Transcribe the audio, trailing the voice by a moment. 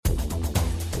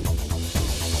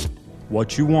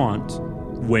what you want,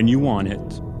 when you want it,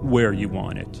 where you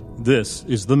want it. This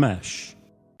is The Mesh.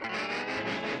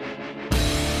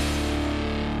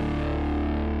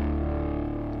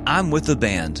 I'm with the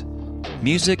band.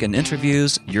 Music and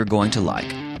interviews you're going to like.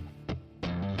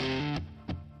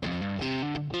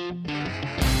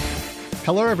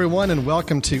 Hello, everyone, and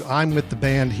welcome to I'm With the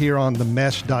Band here on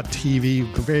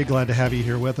themesh.tv. Very glad to have you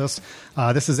here with us.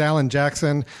 This is Alan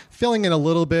Jackson, filling in a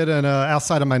little bit and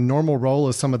outside of my normal role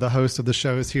as some of the hosts of the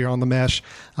shows here on The Mesh.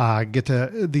 Get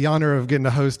the honor of getting to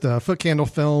host Foot Candle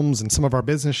Films and some of our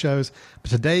business shows.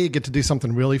 But today, you get to do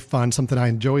something really fun, something I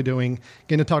enjoy doing,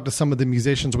 getting to talk to some of the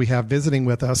musicians we have visiting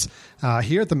with us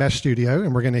here at the Mesh Studio,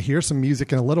 and we're going to hear some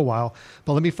music in a little while.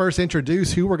 But let me first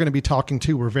introduce who we're going to be talking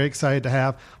to. We're very excited to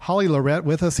have Holly Lorette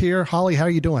with us here. Holly, how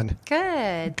are you doing?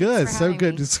 Good. Good. So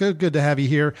good. It's so good to have you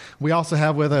here. We also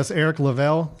have with us Eric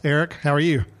Lavelle. Eric, how are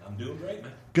you? I'm doing great,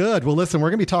 man. Good. Well, listen, we're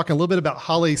going to be talking a little bit about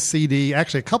Holly's CD,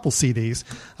 actually a couple CDs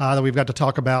that we've got to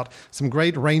talk about. Some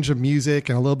great range of music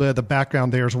and a little bit of the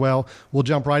background there as well. We'll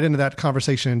jump right into that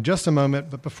conversation in just a moment.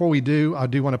 But before we do, I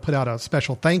do want to put out a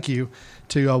special thank you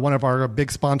to one of our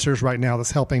big sponsors right now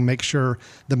that's helping make sure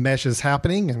the Mesh is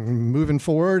happening and moving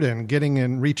forward and getting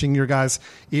and reaching your guys'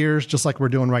 ears just like we're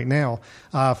doing right now.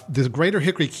 The Greater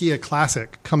Hickory Kia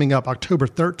Classic coming up October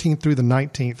 13th through the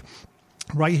 19th.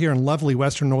 Right here in lovely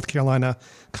Western North Carolina,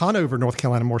 Conover, North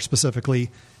Carolina, more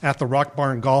specifically, at the Rock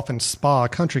Barn Golf and Spa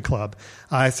Country Club.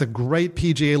 It's a great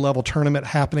PGA level tournament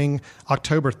happening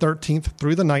October 13th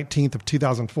through the 19th of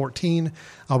 2014.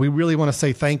 We really want to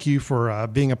say thank you for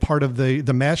being a part of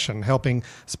the Mesh and helping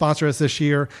sponsor us this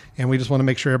year. And we just want to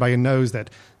make sure everybody knows that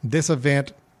this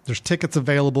event, there's tickets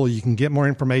available. You can get more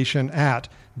information at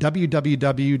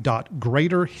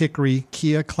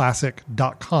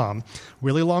www.greaterhickorykiaclassic.com.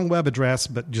 Really long web address,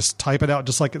 but just type it out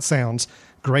just like it sounds.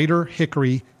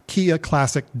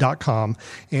 greaterhickorykiaclassic.com.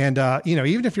 And,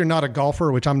 even if you're not a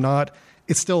golfer, which I'm not,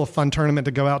 it's still a fun tournament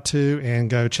to go out to and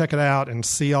go check it out and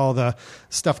see all the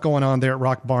stuff going on there at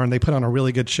Rock Barn. They put on a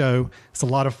really good show. It's a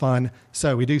lot of fun.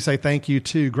 So we do say thank you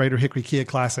to Greater Hickory Kia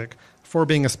Classic for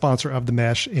being a sponsor of the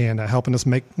Mesh and helping us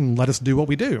let us do what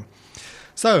we do.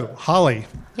 So, Holly,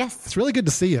 yes, it's really good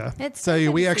to see you.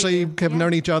 We to actually have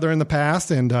known each other in the past,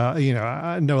 and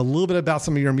I know a little bit about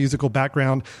some of your musical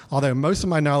background. Although most of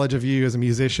my knowledge of you as a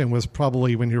musician was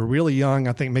probably when you were really young.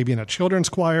 I think maybe in a children's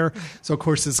choir. So, of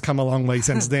course, it's come a long way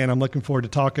since then. I'm looking forward to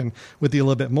talking with you a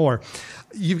little bit more.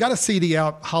 You've got a CD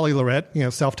out, Holly Lorette,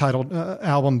 self-titled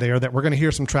album there that we're going to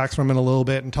hear some tracks from in a little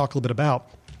bit and talk a little bit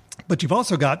about. But you've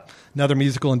also got another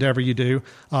musical endeavor you do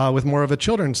with more of a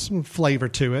children's flavor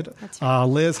to it. That's right.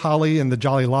 Liz, Holly, and the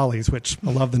Jolly Lollies, which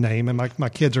I love the name, and my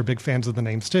kids are big fans of the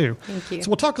names too. Thank you. So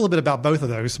we'll talk a little bit about both of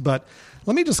those, but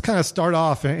let me just kind of start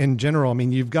off in general. I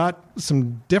mean, you've got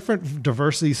some different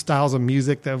diversity styles of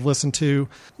music that I've listened to.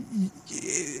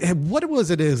 What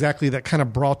was it exactly that kind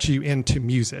of brought you into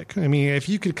music? I mean, if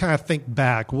you could kind of think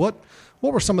back, what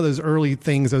were some of those early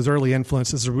things, those early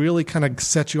influences that really kind of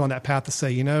set you on that path to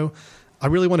say, I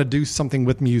really want to do something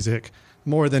with music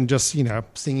more than just,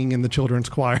 singing in the children's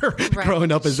choir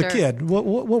growing up as a kid? What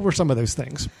were some of those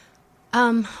things?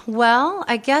 Well,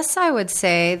 I guess I would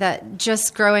say that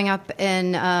just growing up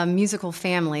in a musical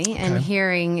family and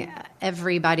hearing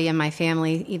everybody in my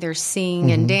family either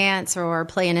sing and dance or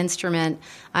play an instrument,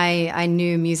 I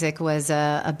knew music was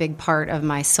a big part of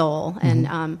my soul.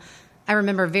 And I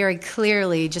remember very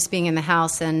clearly just being in the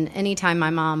house, and anytime my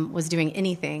mom was doing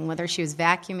anything, whether she was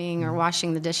vacuuming or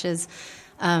washing the dishes,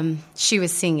 she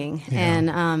was singing. Yeah.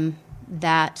 And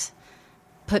that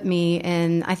put me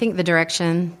in, I think, the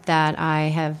direction that I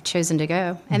have chosen to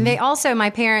go. And they also, my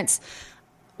parents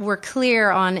were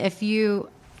clear on if you're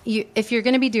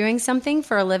going to be doing something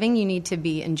for a living, you need to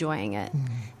be enjoying it.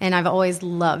 And I've always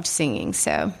loved singing,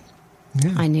 so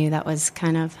I knew that was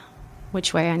kind of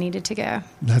which way I needed to go.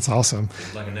 That's awesome.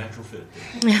 It's like a natural fit.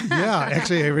 Yeah,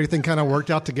 actually everything kind of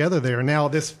worked out together there. Now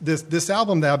this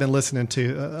album that I've been listening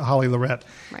to, Holly Lorette,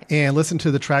 and listen to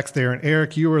the tracks there. And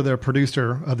Eric, you were the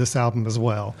producer of this album as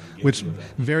well, which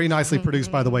very nicely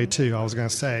produced, by the way, too. I was going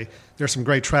to say there's some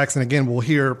great tracks, and again, we'll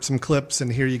hear some clips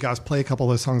and hear you guys play a couple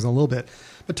of those songs in a little bit.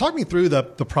 But talk me through the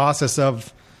process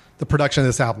of the production of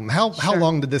this album. How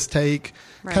long did this take?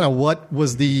 Kind of what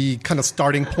was the kind of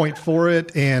starting point for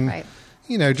it, and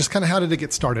just kind of how did it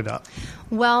get started up?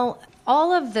 Well,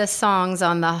 all of the songs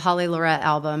on the Holly Lorette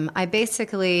album, I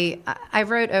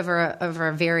wrote over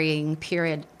a varying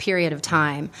period of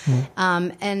time.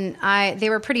 And they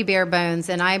were pretty bare bones,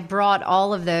 and I brought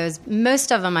all of those.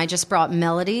 Most of them I just brought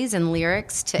melodies and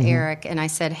lyrics to Eric, and I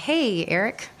said, "Hey,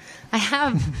 Eric, I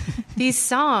have these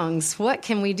songs. What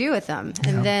can we do with them?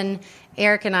 And then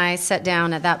Eric and I sat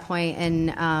down at that point,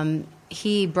 and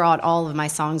he brought all of my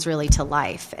songs really to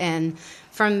life. And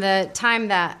from the time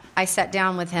that I sat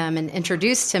down with him and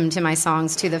introduced him to my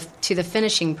songs to the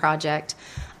finishing project,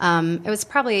 it was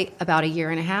probably about a year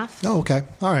and a half. Oh, okay.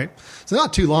 All right. So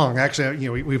not too long. Actually,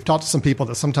 we've talked to some people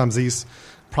that sometimes these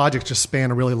projects just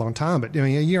span a really long time, but a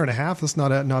year and a half, that's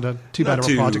not a too bad of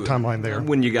a project timeline there.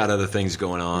 When you got other things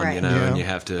going on, Right. and you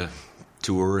have to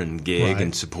tour and gig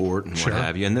and support and what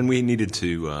have you. And then we needed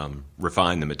to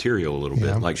refine the material a little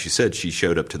bit. Like she said, she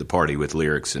showed up to the party with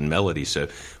lyrics and melody, so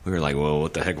we were like, well,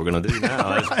 what the heck we're going to do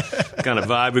now? What kind of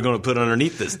vibe we're going to put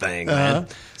underneath this thing, man?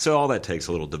 So all that takes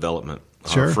a little development.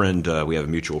 Sure. Our friend, we have a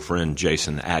mutual friend,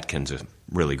 Jason Atkins, a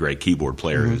really great keyboard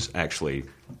player who's actually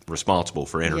responsible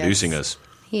for introducing us.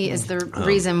 He is the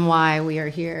reason why we are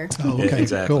here. Oh, okay. Yeah,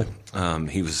 exactly. Cool.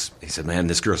 He said, man,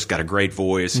 this girl's got a great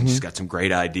voice and she's got some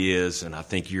great ideas, and I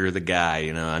think you're the guy.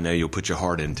 I know you'll put your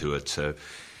heart into it. So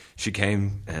she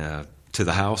came to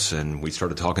the house, and we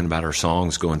started talking about our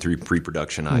songs, going through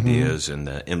pre-production ideas and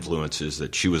the influences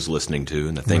that she was listening to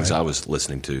and the things I was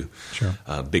listening to. Sure.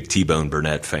 Big T-Bone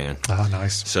Burnett fan. Oh,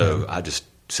 nice. So I just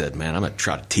said, man, I'm going to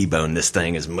try to T-bone this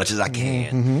thing as much as I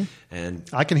can. And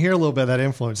I can hear a little bit of that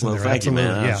influence in there. thank you,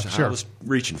 man. Absolutely. I was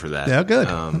reaching for that. Yeah, good.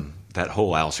 That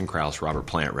whole Alison Krauss, Robert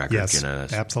Plant record, Yes, is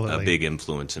absolutely. a big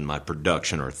influence in my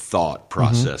production or thought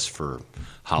process for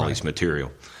Holly's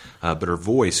material. But her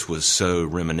voice was so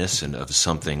reminiscent of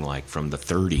something like from the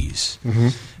 30s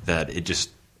that it just,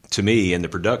 to me, in the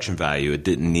production value, it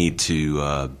didn't need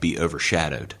to be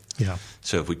overshadowed. Yeah.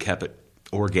 So if we kept it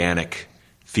organic,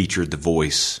 featured the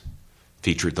voice,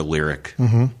 featured the lyric,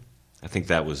 I think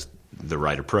that was the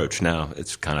right approach. Now,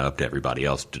 it's kind of up to everybody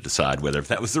else to decide whether if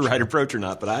that was the right approach or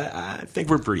not, but I think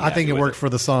we're pretty happy I think it with worked for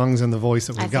the songs and the voice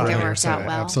that we've got think it here. worked So out well.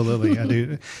 absolutely, I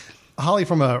do. Holly,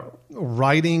 from a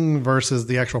writing versus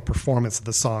the actual performance of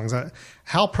the songs,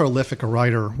 how prolific a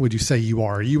writer would you say you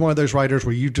are? Are you one of those writers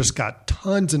where you just got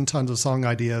tons and tons of song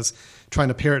ideas, trying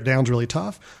to pare it down is really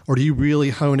tough? Or do you really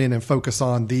hone in and focus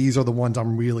on these are the ones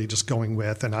I'm really just going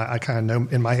with, and I kind of know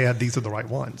in my head these are the right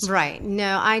ones? Right.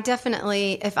 No, I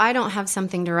definitely, if I don't have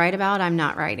something to write about, I'm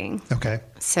not writing. Okay.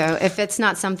 So if it's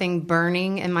not something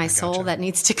burning in my soul that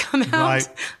needs to come out, Right.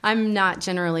 I'm not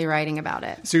generally writing about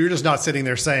it. So you're just not sitting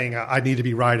there saying, I need to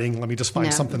be writing, let me just find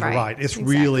No, something right. to write. It's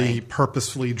Exactly. really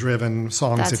purposefully driven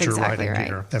songs That's that you're exactly writing right.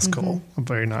 here. That's cool.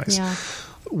 Very nice. Yeah.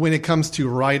 When it comes to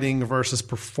writing versus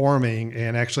performing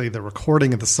and actually the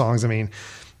recording of the songs, I mean,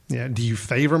 do you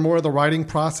favor more of the writing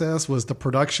process? Was the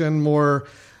production more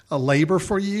a labor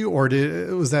for you, or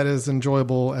was that as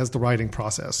enjoyable as the writing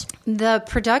process? The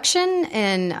production,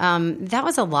 and that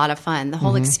was a lot of fun, the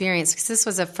whole experience, because this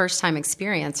was a first-time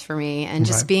experience for me. And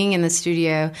just Right. being in the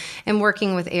studio and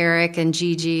working with Eric and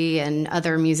Gigi and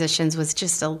other musicians was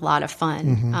just a lot of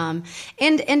fun.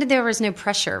 And there was no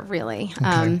pressure, really.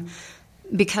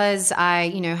 Because I,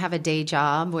 have a day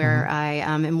job where I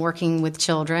am working with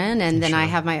children, and then I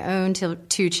have my own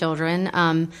two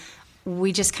children.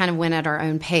 We just kind of went at our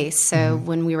own pace. So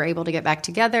when we were able to get back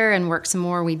together and work some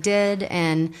more, we did.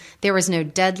 And there was no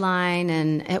deadline,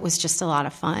 and it was just a lot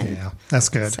of fun. Yeah, that's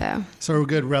good. So a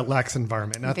good relaxed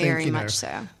environment. And I Very think, much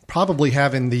so. Probably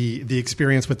having the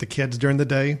experience with the kids during the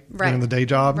day, Right. during the day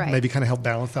job, Right. maybe kind of help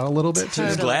balance out a little bit too.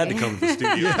 Just glad to come to the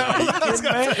studio.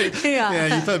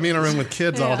 Yeah, you put me in a room with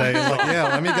kids all day. It's like,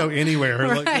 let me go anywhere.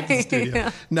 Like, get to the studio.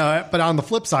 Yeah. No, but on the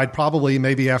flip side, probably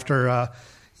maybe after,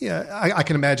 I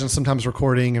can imagine sometimes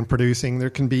recording and producing, there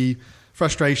can be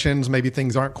frustrations. Maybe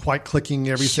things aren't quite clicking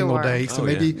every single Sure. day. So Oh,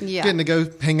 maybe yeah. getting to go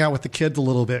hang out with the kids a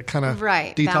little bit, kind of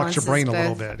Right. detox your Balances brain a little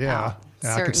both bit. Yeah. out.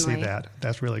 Yeah, I could see Certainly. that.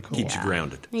 That's really cool. Keeps you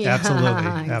grounded. Yeah, Absolutely.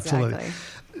 Absolutely.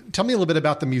 exactly. Tell me a little bit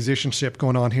about the musicianship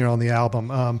going on here on the album.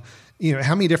 How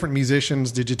many different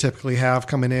musicians did you typically have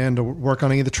coming in to work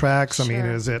on any of the tracks? I mean,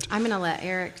 Sure. is it? I'm going to let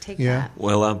Eric take Yeah. that.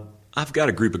 Well, I've got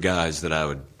a group of guys that I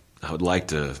would like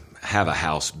to have a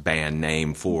house band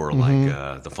name for,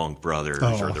 like the Funk Brothers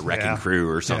or the Wrecking yeah. Crew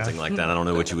or something Yeah. like that. I don't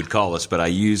know what you would call us, but I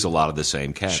use a lot of the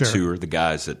same cats Sure. who are the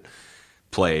guys that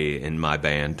play in my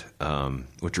band,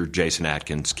 which are Jason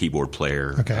Atkins, keyboard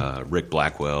player, Okay. Rick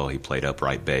Blackwell, he played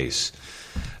upright bass,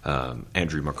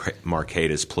 Andrew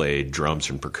Markadis played drums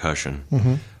and percussion.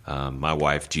 My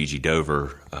wife, Gigi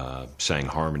Dover, sang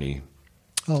harmony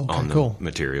Oh, okay, on the cool.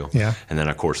 material. Yeah. And then,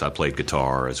 of course, I played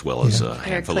guitar as well as a Eric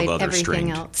handful played of other everything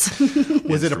stringed. else.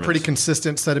 Was it a pretty instruments.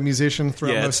 consistent set of musicians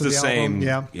throughout Yeah, most it's of the the same.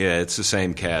 album? Yeah, it's the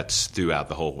same cats throughout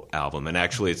the whole album, and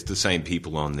actually, it's the same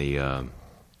people on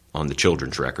the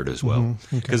children's record as well.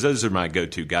 Because those are my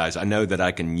go-to guys. I know that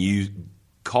I can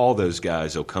call those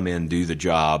guys. They'll come in, do the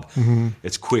job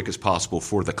as quick as possible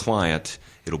for the client.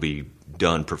 It'll be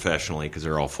done professionally because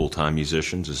they're all full-time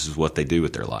musicians. This is what they do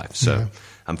with their life. So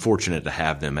I'm fortunate to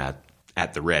have them at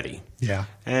the ready. Yeah.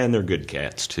 And they're good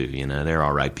cats, too. You know, they're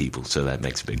all right people, so that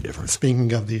makes a big difference.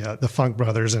 Speaking of the Funk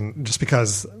Brothers, and just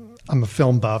because I'm a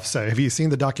film buff, so have you seen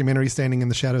the documentary Standing in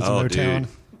the Shadows of Motown? Dude.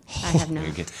 I have not.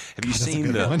 Have you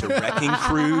seen the Wrecking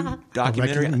Crew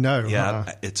documentary? No.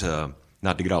 Yeah, it's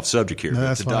not to get off subject here, No,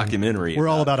 but it's a documentary. We're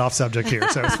all about off subject here,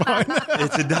 so it's fine.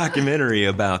 It's a documentary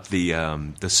about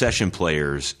the session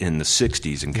players in the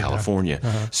 '60s in California.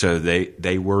 So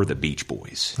they were the Beach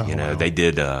Boys. Wow. They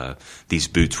did These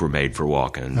Boots Were Made for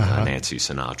Walking. Nancy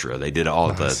Sinatra. They did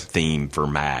all the theme for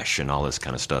MASH and all this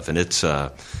kind of stuff. And it's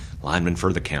lineman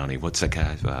for the county. What's that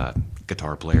guy's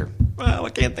guitar player? Well,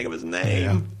 I can't think of his name.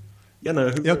 Yeah. You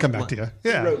know, He'll come back to you.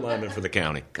 Yeah. Who wrote lineman for the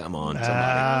county? Come on, somebody.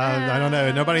 I don't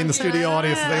know. Nobody in the studio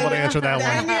audience is able to answer that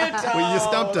one. Well, you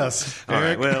stumped us. All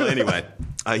right. Well, anyway,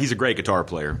 he's a great guitar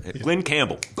player. Glenn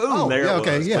Campbell. Boom. There it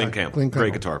was. Yeah. Glenn Campbell.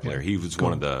 Great guitar player. He was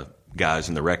one of the guys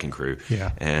in the Wrecking Crew.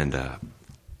 Yeah. And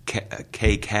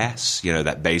Kay Cass,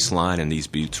 that bass line, and These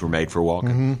Boots Were Made for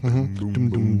Walking.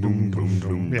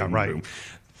 Yeah, right.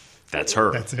 That's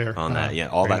her. That's her. On that. Yeah.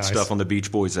 All that nice. stuff on the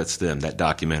Beach Boys, that's them. That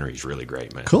documentary is really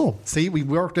great, man. Cool. See, we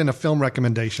worked in a film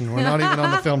recommendation. We're not even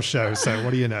on the film show, so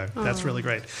what do you know? That's really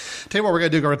great. Tell you what we're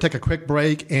going to do. We're going to take a quick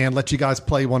break and let you guys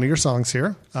play one of your songs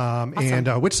here. Awesome.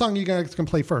 And which song you guys can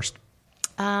play first?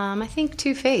 I think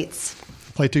Two Fates.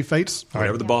 Play Two Fates? All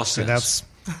Whatever the boss says. And that's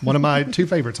one of my two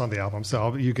favorites on the album.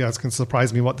 So you guys can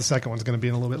surprise me what the second one's going to be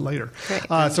in a little bit later. Great.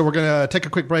 So we're going to take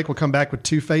a quick break. We'll come back with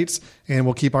Two Fates, and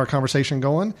we'll keep our conversation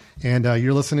going. And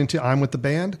you're listening to I'm With the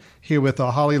Band, here with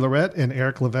Holly Lorette and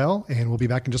Eric Lavelle, and we'll be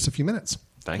back in just a few minutes.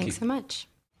 Thank you Thanks so much.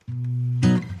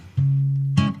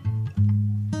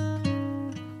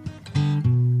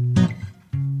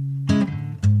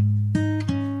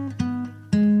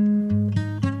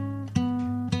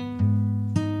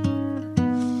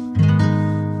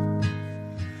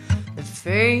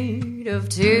 Fate of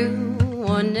two,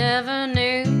 one never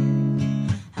knew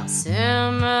how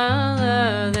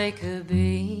similar they could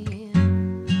be.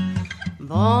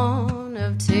 Born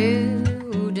of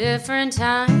two different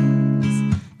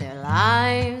times, their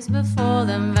lives before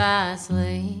them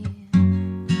vastly.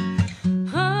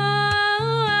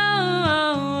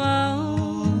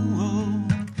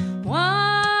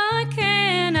 What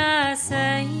can I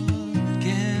say?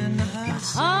 My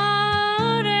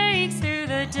heart aches through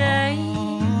the day,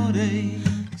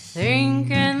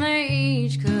 thinking they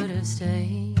each could have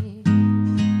stayed.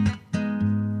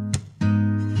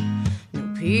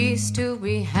 No peace to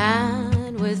be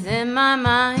had within my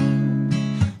mind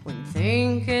when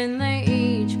thinking they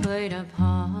each played a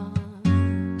part.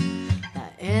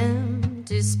 That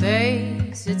empty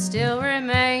space, it still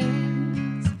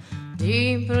remains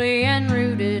deeply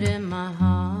enrooted in my heart.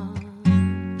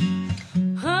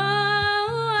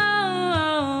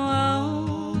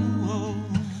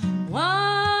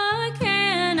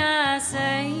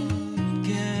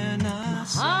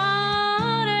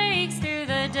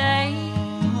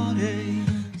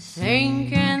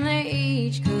 Thinking they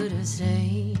each could have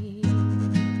stayed,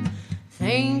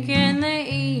 thinking they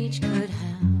each could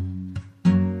have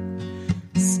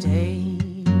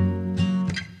stayed.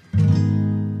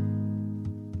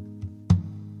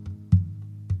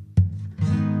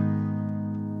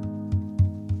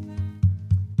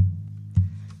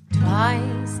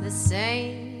 Twice the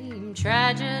same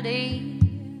tragedy,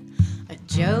 a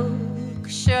joke,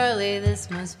 surely this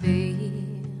must be.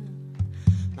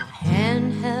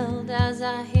 Hand held as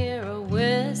I hear a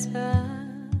whisper,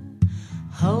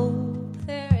 hope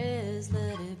there is,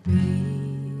 let it be.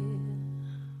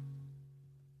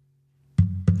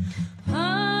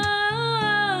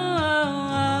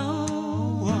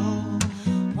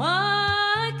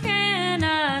 What can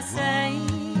I say?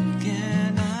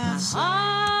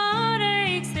 Heart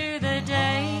aches through the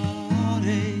day,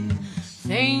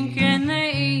 thinking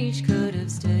they each could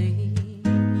have stayed.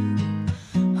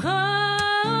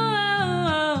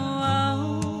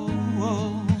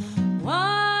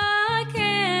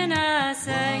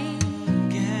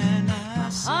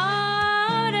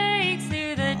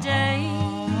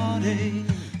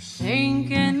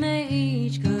 Thinking they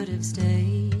each could have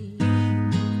stayed,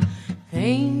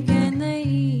 thinking they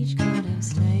each could have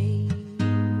stayed.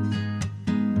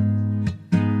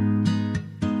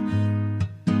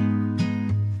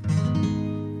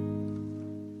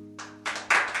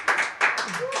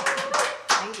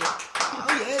 Thank you. Oh,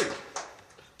 yeah.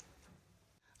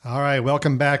 All right,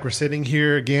 welcome back. We're sitting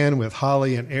here again with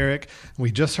Holly and Eric. We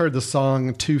just heard the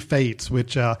song Two Fates,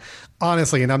 which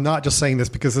honestly, and I'm not just saying this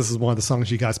because this is one of the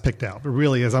songs you guys picked out, but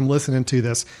really as I'm listening to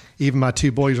this, even my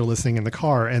two boys are listening in the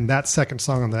car, and that second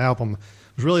song on the album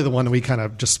was really the one that we kind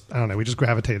of just, I don't know, we just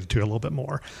gravitated to a little bit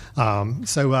more.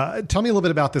 So tell me a little bit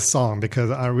about this song,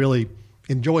 because I really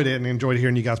enjoyed it and enjoyed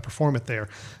hearing you guys perform it there.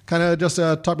 Kind of just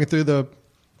talk me through the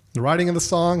writing of the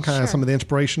song, kind of some of the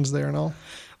inspirations there and all.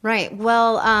 Right.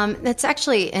 Well, it's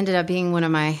actually ended up being one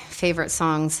of my favorite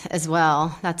songs as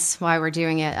well. That's why we're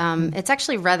doing it. It's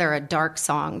actually rather a dark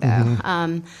song, though.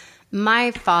 Mm-hmm. My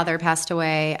father passed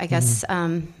away, I guess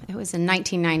it was in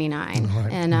 1999.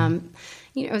 Right. And,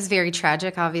 it was very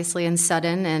tragic, obviously, and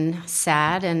sudden and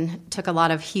sad, and took a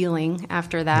lot of healing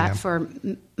after that for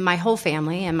my whole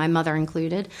family, and my mother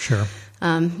included. Sure.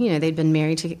 They'd been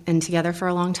married and together for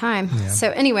a long time. Yeah.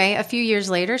 So anyway, a few years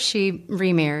later, she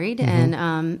remarried,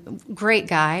 and great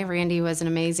guy. Randy was an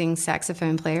amazing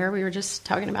saxophone player. We were just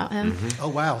talking about him. Mm-hmm. Oh,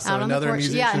 wow. So another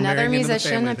musician. Yeah, another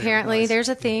musician. Apparently, nice. There's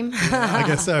a theme. Yeah, I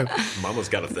guess so. Mama's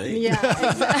got a theme. Yeah,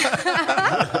 exactly.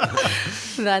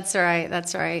 That's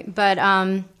right. But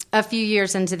a few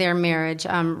years into their marriage,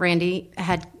 Randy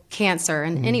had cancer.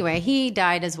 And anyway, he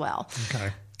died as well.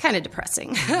 Okay. Kind of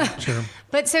depressing. Sure.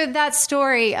 But so that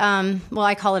story,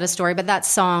 I call it a story, but that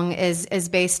song is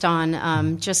based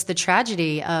on just the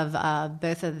tragedy of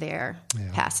both of their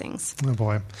passings. Oh,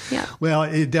 boy. Yeah. Well,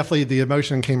 the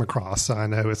emotion came across. I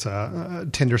know it's a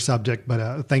tender subject,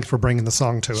 but thanks for bringing the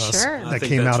song to us. Sure. That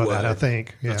came out of that, I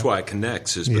think. Yeah. That's why it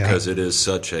connects, is because it is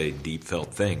such a deep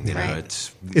felt thing. You know,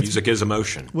 music is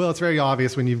emotion. Well, it's very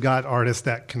obvious when you've got artists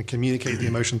that can communicate the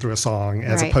emotion through a song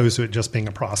as opposed to it just being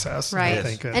a process. Right. I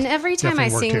think and every time I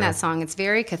sing that song, it's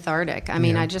very cathartic. I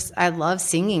mean, I love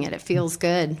singing it. It feels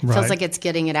good. It feels like it's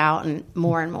getting it out and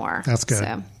more. That's good.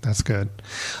 So. That's good.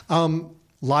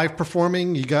 Live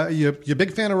performing, you a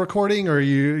big fan of recording, or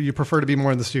you prefer to be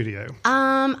more in the studio?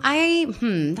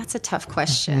 That's a tough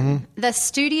question. Mm-hmm. The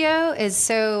studio is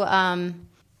so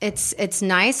it's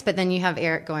nice, but then you have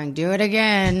Eric going, "Do it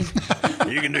again."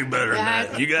 You can do better than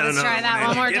that. You got to try that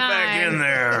one more Get time. back in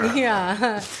there.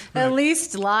 Yeah. At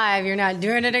least live, you're not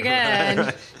doing it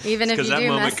again, even if you do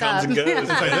mess up. Comes and goes. You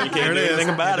can't do anything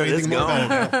about it. It's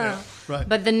gone. Right.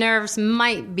 But the nerves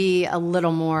might be a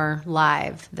little more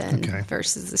live than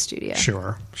versus the studio.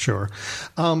 Sure.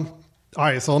 All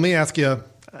right, so let me ask you.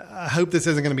 I hope this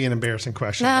isn't going to be an embarrassing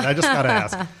question, but I just got to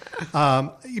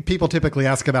ask. People typically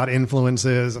ask about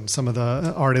influences and some of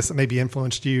the artists that maybe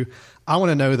influenced you. I want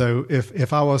to know, though,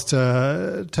 if I was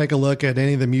to take a look at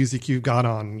any of the music you've got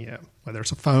on, whether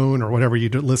it's a phone or whatever you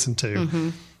listen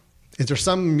to, is there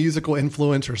some musical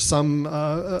influence or some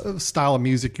style of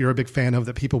music you're a big fan of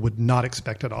that people would not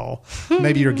expect at all?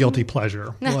 Maybe your guilty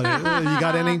pleasure. You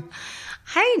got any?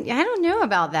 I don't know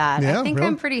about that. Yeah, I think really?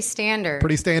 I'm pretty standard.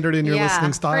 Pretty standard in your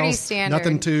listening styles? Pretty standard.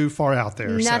 Nothing too far out there.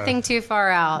 Nothing too far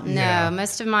out. No. Yeah.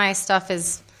 Most of my stuff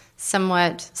is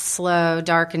somewhat slow,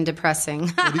 dark, and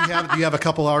depressing. Well, do you have a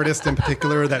couple artists in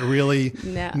particular that really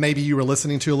maybe you were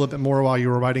listening to a little bit more while you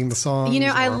were writing the songs?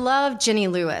 I love Jenny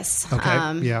Lewis. Okay,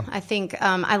 I think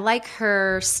I like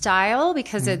her style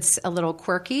because it's a little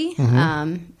quirky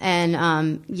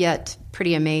and yet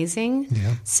pretty amazing.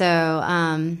 Yeah. So,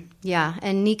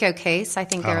 and Nico Case, I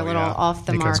think they're a little off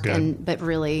the Nico's mark, but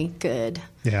really good.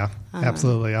 Yeah,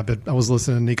 absolutely. I was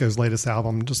listening to Nico's latest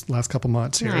album just the last couple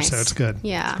months here, so it's good.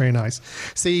 Yeah. It's very nice.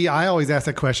 See, I always ask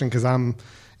that question because I'm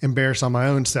embarrassed on my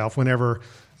own self whenever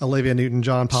Olivia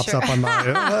Newton-John pops up on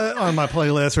my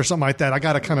playlist or something like that. I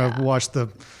got to kind of watch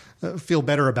feel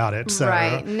better about it. So,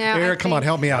 right. No, Eric, come on,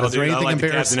 help me out. Is there anything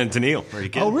embarrassing? Captain and Tennille. Are you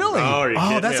kidding? Oh, really?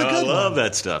 Oh, that's a good one. I love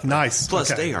that stuff. Nice.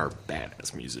 Plus, they are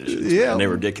badass musicians. Yeah. Man. They're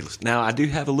ridiculous. Now, I do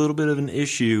have a little bit of an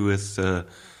issue with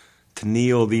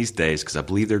Tennille these days because I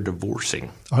believe they're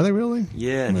divorcing. Are they really?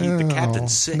 Yeah, and the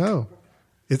captain's sick. No.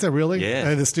 Is that really?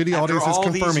 Yeah. The studio audience is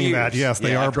confirming that. Yes,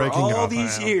 they are breaking up. All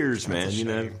these years, man.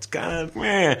 It's kind of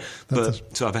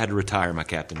so I've had to retire my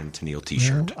Captain and Tennille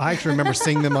T-shirt. Yeah, I actually remember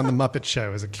seeing them on the Muppet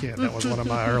Show as a kid. That was one of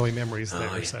my early memories there.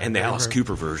 Yeah. And the Alice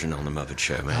Cooper version on the Muppet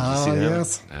Show, man. Oh,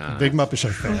 yes. Big Muppet Show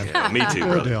fan. Yeah, me too,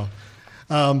 brother.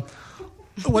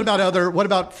 What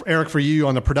about Eric, for you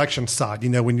on the production side?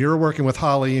 When you're working with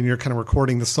Holly and you're kind of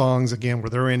recording the songs again, were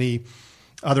there any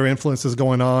other influences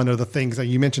going on, or the things that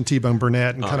you mentioned, T-Bone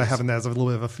Burnett, and kind of having that as a little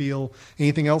bit of a feel?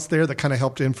 Anything else there that kind of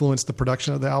helped influence the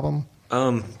production of the album?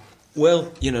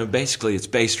 Well, basically it's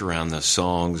based around the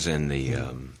songs and the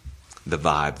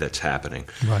vibe that's happening.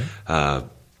 Right.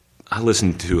 I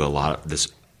listened to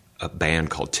a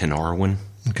band called Tenarwan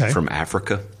from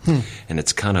Africa, and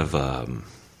it's kind of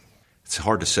it's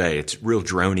hard to say. It's real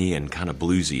drony and kind of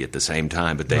bluesy at the same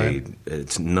time, but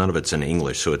it's none of it's in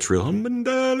English, so it's real. And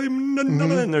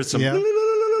there's some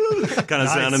kind of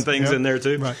sounding things in there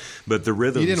too. Right. But the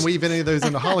rhythms. You didn't weave any of those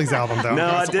into Holly's album, though. No,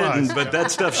 I didn't. But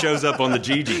that stuff shows up on the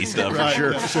Gigi stuff for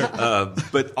sure. Yeah, sure.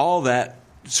 But all that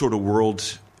sort of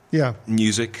world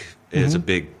music is a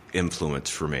big influence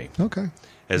for me. Okay.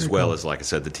 As well as, like I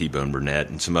said, the T-Bone Burnett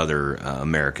and some other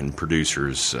American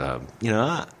producers.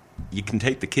 You can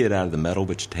take the kid out of the metal,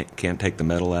 but you can't take the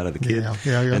metal out of the kid.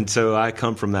 Yeah. And so I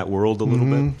come from that world a little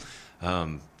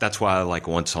bit. That's why like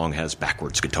one song has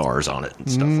backwards guitars on it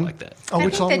and stuff like that. Oh, I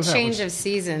think the Change of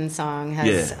Season song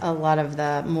has a lot of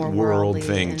the more world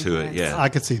thing influence. to it. Yeah, I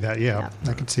could see that. Yeah,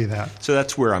 I could see that. So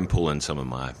that's where I'm pulling some of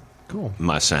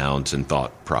my sounds and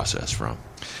thought process from.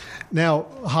 Now,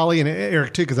 Holly and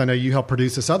Eric, too, because I know you helped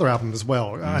produce this other album as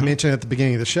well. I mentioned at the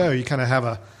beginning of the show, you kind of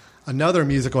have another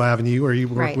musical avenue where you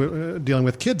work dealing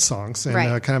with kids' songs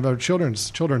and kind of a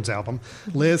children's album.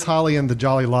 Liz, Holly, and the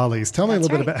Jolly Lollies. Tell me a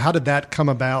little bit about how did that come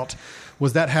about?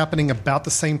 Was that happening about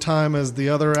the same time as the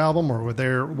other album, or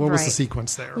what was the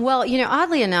sequence there? Well,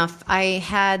 oddly enough, I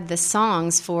had the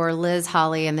songs for Liz,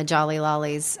 Holly, and the Jolly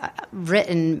Lollies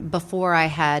written before I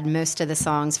had most of the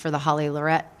songs for the Holly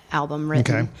Lorette album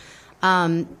written. Okay.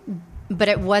 But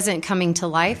it wasn't coming to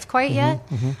life quite yet.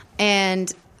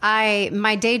 And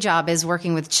my day job is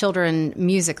working with children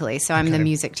musically. So I'm the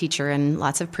music teacher in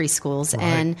lots of preschools. Right.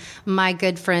 And my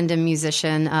good friend and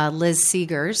musician, Liz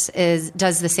Seegers,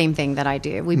 does the same thing that I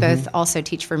do. We both also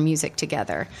teach for music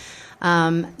together.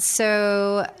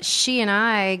 So she and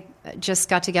I just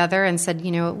got together and said,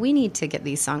 we need to get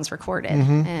these songs recorded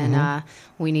and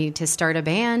we need to start a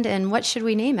band. And what should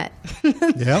we name it?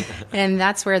 Yeah. And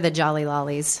that's where the Jolly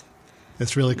Lollies.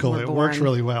 It's really cool. It works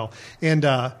really well. And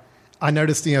I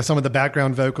noticed, some of the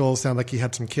background vocals sound like you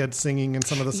had some kids singing in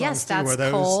some of the songs. Yes, too. that's Were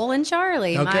those... Cole and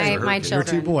Charlie, my children. Your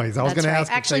two boys. I was going to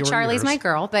ask. Actually, Charlie's my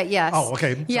girl, but yes. Oh,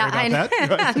 okay. Sorry about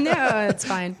that. No, it's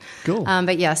fine. Cool.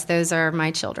 But yes, those are my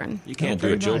children. You can't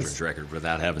do a children's record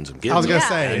without having some kids. I was going to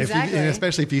say, exactly.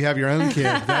 especially if you have your own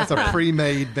kids, that's a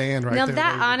pre-made band right there. Now,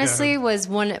 that honestly was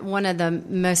one of the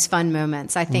most fun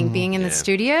moments, I think, being in the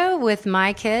studio with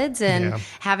my kids and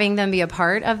having them be a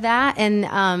part of that. And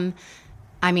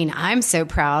I'm so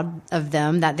proud of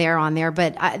them that they're on there,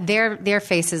 but their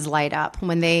faces light up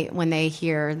when they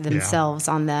hear themselves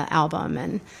on the album,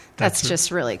 and that's just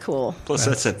really cool. Plus,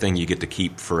 that's that thing you get to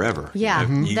keep forever. Yeah,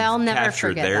 they'll never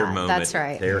forget their that. moment, that's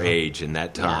right. Their age and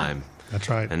that time. Yeah. That's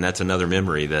right. And that's another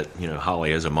memory that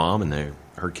Holly as a mom and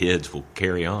her kids will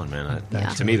carry on, man.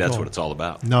 To me, that's what it's all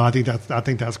about. No, I think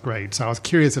that's great. So I was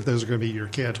curious if those are going to be your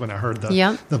kids when I heard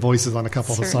the voices on a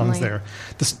couple of the songs there.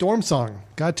 The Storm song,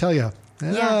 gotta tell you.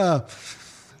 Yeah.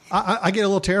 I get a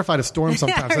little terrified of Storm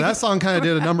sometimes. So that song kind of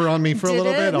did a number on me for a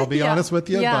little bit. I'll be honest with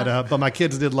you, but my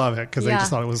kids did love it because they just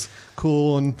thought it was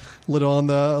cool and a little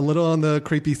on the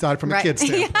creepy side from a kid's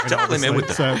standpoint. Totally, man.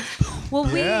 With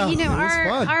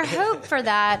well, our hope for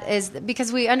that is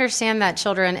because we understand that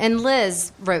children, and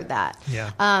Liz wrote that.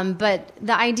 Yeah. But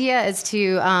the idea is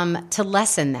to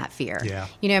lessen that fear.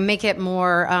 Yeah. Make it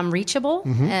more reachable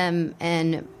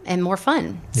and more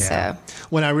fun. Yeah. So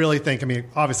when I really think,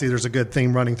 obviously there's a good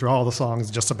theme running through all the songs,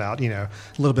 just about a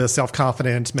little bit of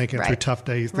self-confidence, making it through tough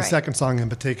days. The second song in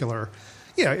particular.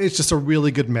 It's just a really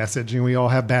good message. We all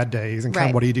have bad days, and kind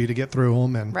of what do you do to get through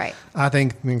them? And I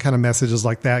think kind of messages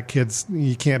like that, kids,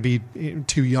 you can't be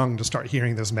too young to start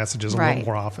hearing those messages a little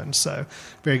more often. So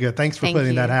very good. Thanks for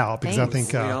putting that out because I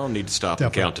think we all need to stop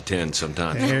and count to 10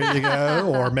 sometimes. There you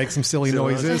go, or make some silly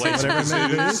noises, whatever it may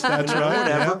be. That's right.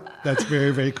 Whatever. Yeah. That's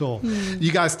very, very cool.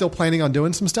 You guys still planning on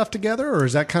doing some stuff together, or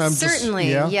is that kind of certainly?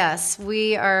 Yes,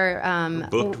 we are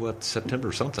booked.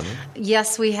 September something? Huh?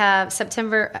 Yes, we have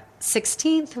September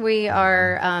 16th. We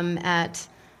are at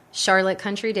Charlotte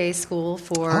Country Day School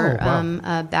for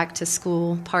a back to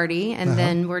school party, and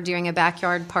then we're doing a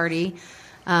backyard party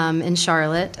in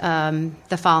Charlotte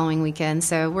the following weekend.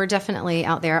 So we're definitely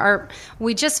out there.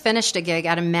 We just finished a gig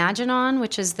at Imaginon,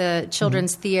 which is the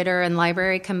children's theater and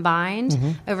library combined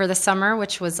over the summer,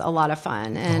 which was a lot of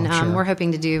fun, and we're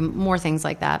hoping to do more things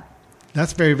like that.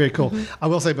 That's very, very cool. I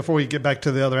will say before we get back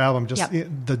to the other album, just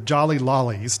the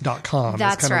jollylollies.com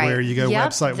That's is kind of where you go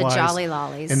website-wise. The Jolly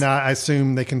Lollies. And I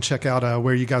assume they can check out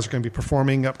where you guys are going to be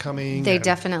performing upcoming. They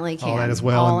definitely can. All that as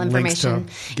well. All and information.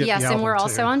 Yes, and we're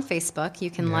also on Facebook.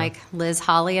 You can like Liz,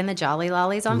 Holly, and the Jolly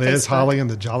Lollies on Facebook. Liz, Holly, and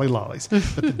the Jolly Lollies. But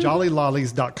the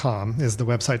jollylollies.com is the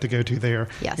website to go to there.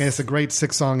 Yes. And it's a great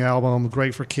 6-song album,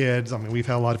 great for kids. We've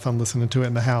had a lot of fun listening to it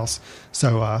in the house.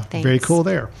 So very cool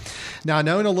there. Now,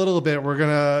 knowing a little bit,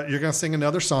 that you're gonna sing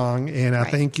another song, and I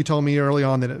think you told me early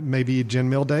on that it may be Gin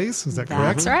Mill Days. Is that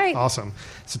correct? That's right. Awesome.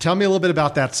 So tell me a little bit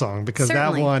about that song, because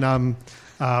Certainly. that one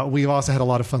we've also had a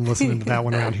lot of fun listening to that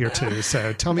one around here too.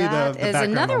 So tell me the That is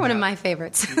another one of my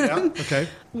favorites. Yeah. Okay.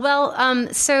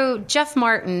 Well, so Jeff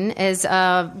Martin is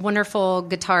a wonderful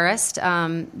guitarist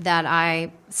that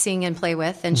I sing and play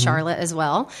with in Charlotte as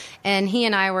well. And he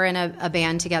and I were in a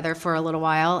band together for a little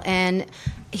while. And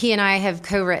he and I have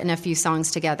co-written a few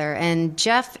songs together. And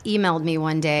Jeff emailed me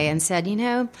one day and said,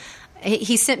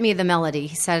 he sent me the melody.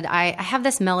 He said, I have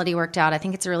this melody worked out. I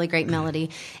think it's a really great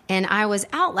melody. And I was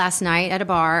out last night at a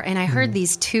bar, and I heard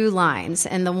these two lines.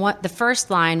 And the first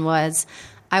line was,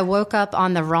 I woke up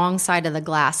on the wrong side of the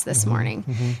glass this morning.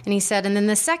 And he said, and then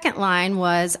the second line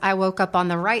was, I woke up on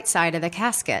the right side of the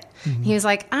casket. He was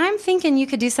like, I'm thinking you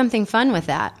could do something fun with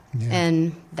that. Yeah.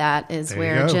 And that is there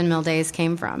where Gin Mill Days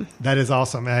came from. That is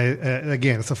awesome.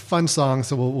 Again, it's a fun song,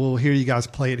 so we'll hear you guys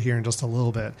play it here in just a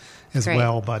little bit as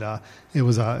well. But it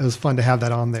was fun to have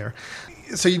that on there.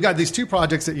 So you've got these two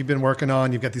projects that you've been working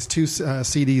on. You've got these two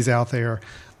CDs out there.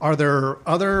 Are there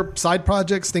other side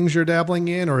projects, things you're dabbling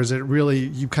in, or is it really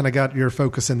you kind of got your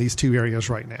focus in these two areas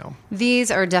right now?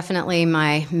 These are definitely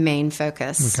my main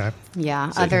focus. Okay.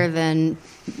 Yeah, other than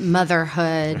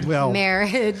motherhood,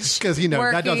 marriage. Because,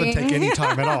 that doesn't take any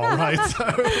time at all, right?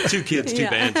 So, 2 kids, 2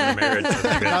 bands, and a marriage.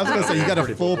 I was going to say, you got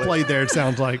a full plate there. It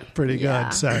sounds like pretty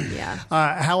good. So,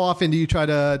 how often do you try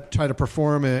to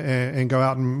perform and go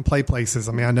out and play places?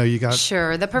 I mean, I know you got...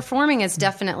 Sure. The performing is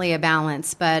definitely a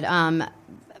balance, but...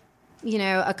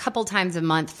 a couple times a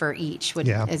month for each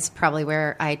is probably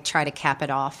where I try to cap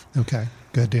it off. Okay,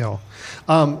 good deal.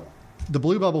 The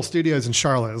Blue Bubble Studios in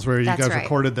Charlotte is where you guys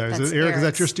recorded those. That's Eric, is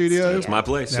that your studio? It's my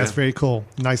place. That's very cool.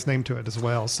 Nice name to it as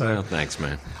well. So, well, thanks,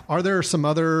 man. Are there some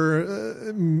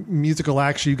other musical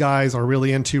acts you guys are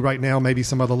really into right now? Maybe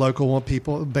some other local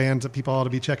bands that people ought to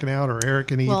be checking out, or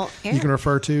Eric, any you can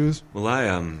refer to? Well,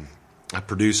 I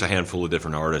produce a handful of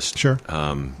different artists. Sure.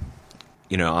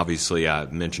 Obviously, I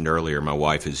mentioned earlier, my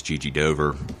wife is Gigi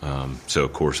Dover, so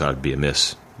of course I'd be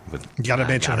amiss. You got to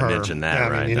mention her. Mention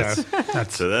that, right?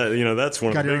 That's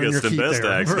one of the biggest and best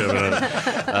acts coming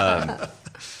up.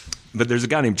 But there's a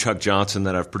guy named Chuck Johnson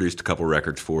that I've produced a couple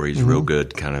records for. He's real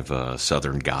good, kind of a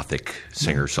Southern Gothic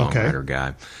singer-songwriter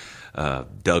guy.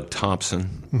 Doug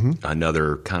Thompson,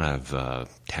 another kind of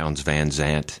Townes Van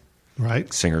Zandt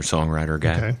singer-songwriter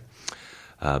guy. Okay.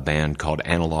 A band called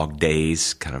Analog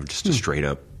Days, kind of just a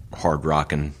straight-up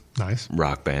hard-rocking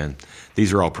rock band.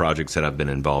 These are all projects that I've been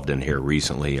involved in here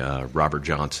recently. Robert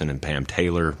Johnson and Pam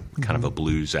Taylor, kind of a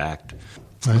blues act.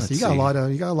 Nice. You got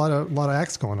a lot of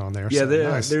acts going on there. Yeah,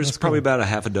 there's probably about a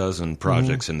half a dozen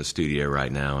projects in the studio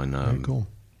right now, and very cool.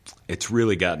 It's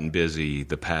really gotten busy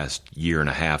the past year and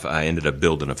a half. I ended up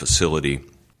building a facility,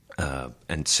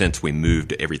 and since we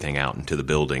moved everything out into the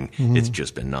building, it's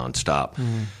just been nonstop.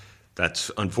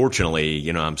 That's unfortunately,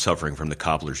 I'm suffering from the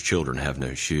cobbler's children have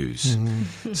no shoes.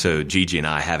 So Gigi and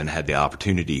I haven't had the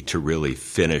opportunity to really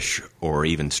finish or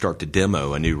even start to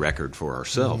demo a new record for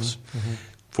ourselves.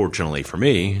 Fortunately for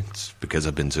me, it's because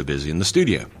I've been so busy in the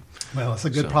studio. Well, it's a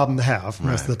good problem to have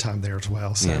most of the time there as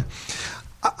well. So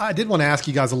I did want to ask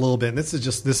you guys a little bit, and this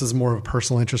is more of a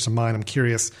personal interest of mine. I'm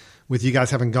curious, with you guys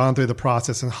having gone through the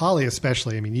process, and Holly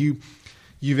especially, I mean,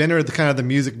 You've entered the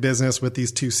music business with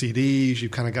these two CDs.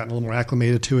 You've kind of gotten a little more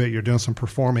acclimated to it. You're doing some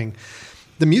performing.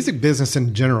 The music business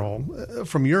in general,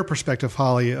 from your perspective,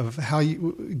 Holly, of how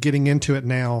you getting into it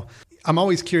now, I'm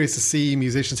always curious to see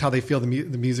musicians, how they feel the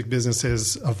music business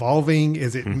is evolving.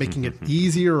 Is it making it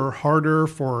easier or harder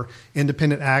for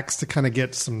independent acts to kind of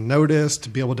get some notice, to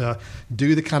be able to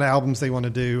do the kind of albums they want to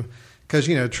do? Because,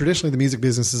 traditionally the music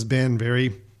business has been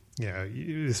very...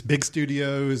 it's big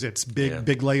studios, it's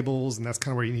big labels, and that's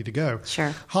kind of where you need to go.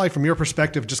 Sure. Holly, from your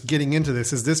perspective, just getting into this,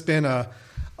 has this been a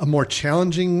more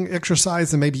challenging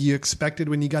exercise than maybe you expected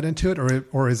when you got into it,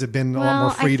 or has it been a lot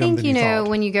more freedom than you thought? I think,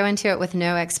 when you go into it with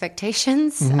no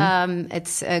expectations,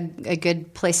 it's a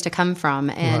good place to come from.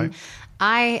 And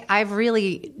I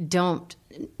really don't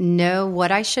know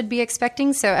what I should be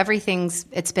expecting, so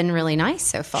it's been really nice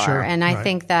so far. Sure. And I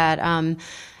think that...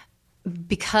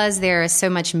 because there is so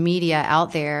much media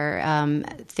out there,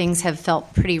 things have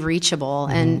felt pretty reachable.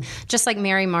 And just like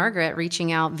Mary Margaret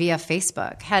reaching out via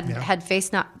Facebook, had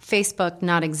Facebook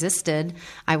not existed,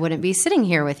 I wouldn't be sitting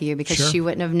here with you because she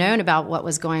wouldn't have known about what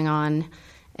was going on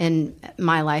in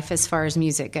my life as far as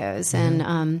music goes.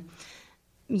 And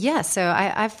so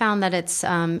I've found that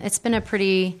it's been a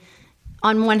pretty,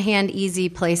 on one hand, easy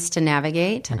place to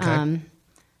navigate. Okay.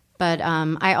 But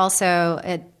I also...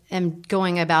 am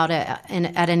going about it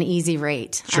at an easy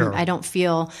rate. Sure. I don't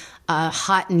feel a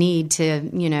hot need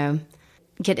to,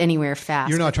 get anywhere fast.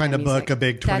 You're not trying to music. book a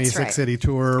big 26 That's right. city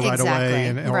tour right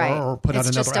away Right. or put out It's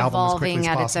another just album as quickly evolving as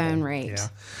at its possible. own rate.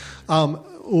 Yeah.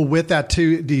 With that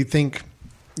too, do you think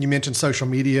you mentioned social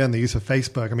media and the use of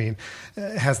Facebook? I mean,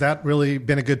 has that really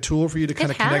been a good tool for you to kind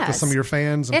of connect with some of your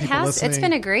fans and It people has. listening? It's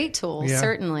been a great tool, Yeah.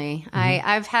 certainly.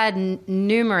 I've had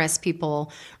numerous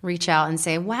people reach out and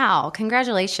say, wow,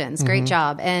 congratulations, great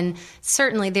job. And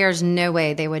certainly there's no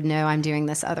way they would know I'm doing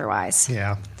this otherwise.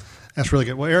 Yeah. That's really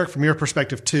good. Well, Eric, from your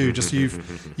perspective too, just you've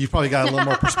probably got a little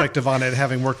more perspective on it,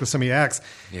 having worked with some of your acts.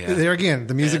 Yeah. There again,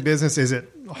 the music business, is it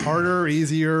harder,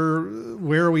 easier?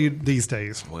 Where are we these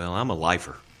days? Well, I'm a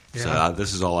lifer, Yeah. so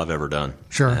this is all I've ever done.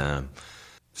 Sure.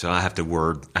 So I have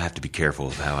to be careful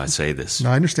of how I say this. No,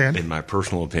 I understand. In my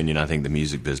personal opinion, I think the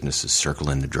music business is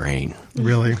circling the drain.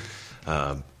 Really?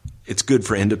 It's good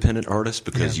for independent artists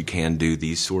because Yeah. Mm-hmm. you can do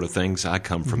these sort of things. I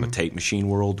come from a tape machine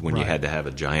world when you Right. had to have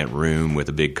a giant room with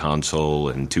a big console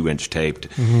and 2-inch taped,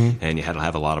 and you had to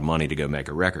have a lot of money to go make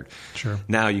a record. Mm-hmm. Sure.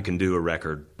 Now you can do a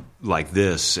record like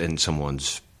this in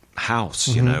someone's house,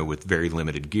 Mm-hmm. with very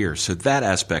limited gear. So that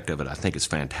aspect of it, I think, is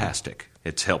fantastic.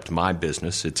 It's helped my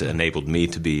business. It's enabled me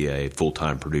to be a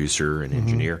full-time producer and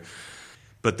engineer.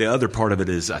 But the other part of it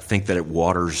is I think that it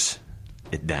waters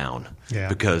it down. Yeah.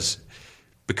 Because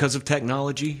of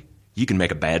technology, you can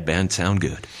make a bad band sound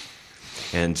good.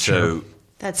 And so,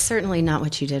 That's certainly not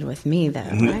what you did with me, though,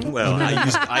 right? well,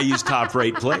 I used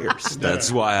top-rate players. That's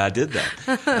why I did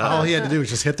that. All he had to do was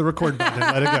just hit the record button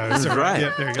and let it go. So, Right.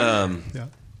 Yeah, there you go. Yeah.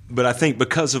 But I think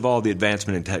because of all the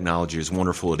advancement in technology, as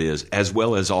wonderful it is, as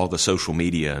well as all the social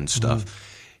media and stuff,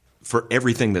 for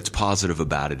everything that's positive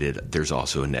about it, there's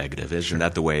also a negative. Isn't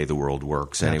that the way the world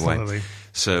works anyway? Absolutely.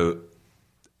 So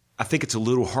I think it's a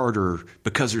little harder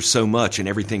because there's so much and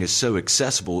everything is so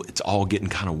accessible, it's all getting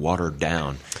kind of watered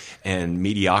down. And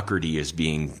mediocrity is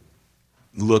being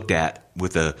looked at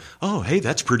with oh, hey,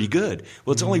 that's pretty good.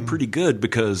 Well, it's only pretty good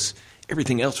because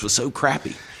everything else was so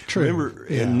crappy. True. Remember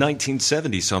Yeah. in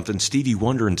 1970-something, Stevie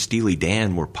Wonder and Steely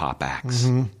Dan were pop acts.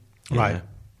 Right.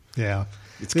 Yeah.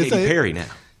 It's Katy Perry now.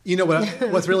 You know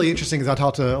what's really interesting is I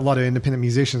talk to a lot of independent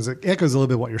musicians. It echoes a little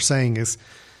bit what you're saying is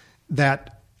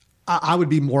that I would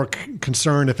be more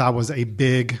concerned if I was a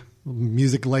big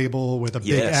music label with a big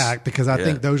Yes. act, because I Yeah.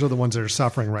 think those are the ones that are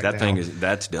suffering right now.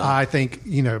 That's done. I think,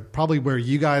 probably where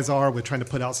you guys are with trying to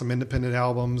put out some independent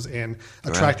albums and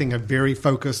attracting a very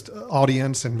focused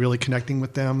audience and really connecting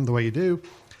with them the way you do.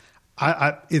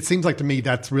 It seems like to me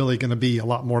that's really going to be a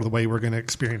lot more the way we're going to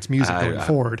experience music going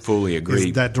forward. Fully agree.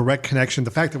 Is that direct connection,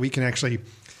 the fact that we can actually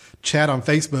chat on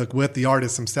Facebook with the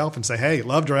artist himself and say, hey,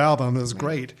 loved your album, it was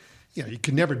great. You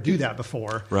could never do that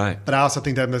before. Right. But I also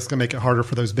think that that's going to make it harder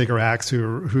for those bigger acts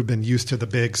who've been used to the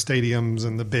big stadiums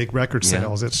and the big record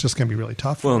sales. It's just going to be really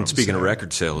tough for Well, them. and speaking of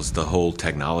record sales, the whole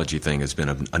technology thing has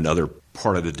been another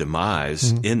part of the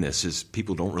demise in this is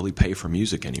people don't really pay for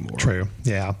music anymore. True.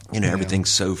 Yeah. Everything's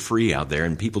so free out there,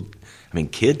 and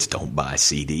kids don't buy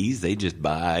CDs. They just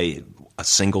buy a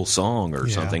single song or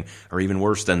something, or even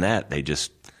worse than that, they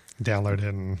just Download it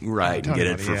and get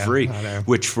it for free.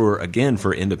 Which for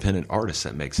independent artists,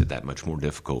 that makes it that much more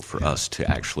difficult for us to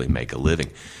actually make a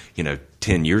living.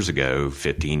 10 years ago,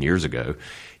 15 years ago,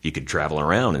 you could travel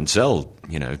around and sell,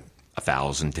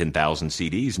 1,000, 10,000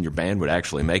 CDs, and your band would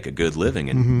actually make a good living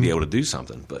and be able to do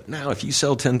something. But now, if you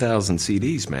sell 10,000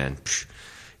 CDs, man,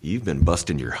 you've been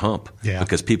busting your hump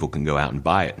because people can go out and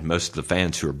buy it. And most of the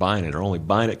fans who are buying it are only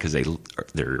buying it because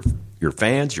they're your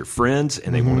fans, your friends,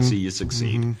 and they want to see you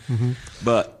succeed.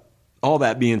 But all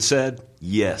that being said,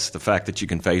 yes, the fact that you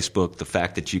can Facebook, the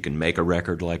fact that you can make a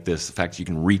record like this, the fact that you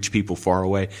can reach people far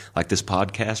away, like this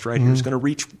podcast right here is going to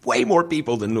reach way more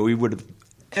people than we would have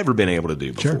ever been able to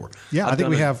do before. Sure. Yeah, I think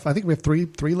we have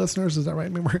three listeners. Is that right?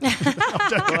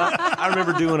 I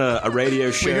remember doing a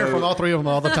radio show. We hear from all three of them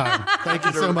all the time. Thank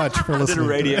you so much for listening.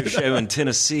 I did a radio show in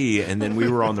Tennessee, and then we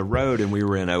were on the road, and we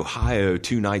were in Ohio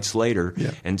 2 nights later,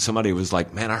 and somebody was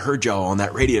like, man, I heard y'all on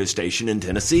that radio station in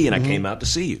Tennessee, and I came out to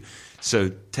see you.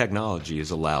 So technology has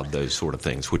allowed those sort of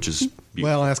things, which is beautiful.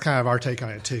 Well, that's kind of our take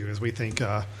on it, too, is we think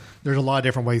there's a lot of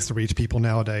different ways to reach people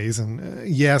nowadays. And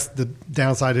yes, the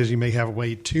downside is you may have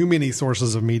way too many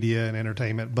sources of media and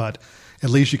entertainment, but at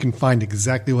least you can find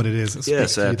exactly what it is that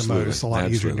speaks to you the most. A lot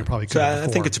easier than you probably could before. I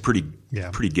think it's a pretty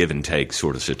give and take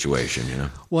sort of situation,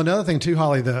 Well, another thing too,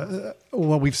 Holly,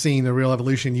 what we've seen, the real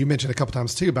evolution, you mentioned a couple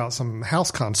times too about some house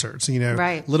concerts,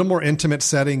 right. a little more intimate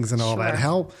settings and all that.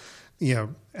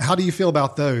 How do you feel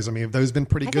about those? I mean, have those been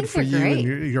pretty good for you and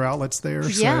your outlets there?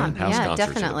 Yeah, House concerts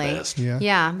definitely. are the best.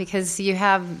 Yeah, because you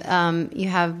have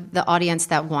the audience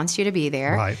that wants you to be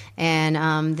there, right? And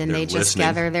then they're they just listening.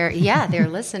 gather there. Yeah, they're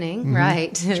listening,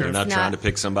 right? They're not trying to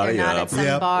pick somebody they're not up at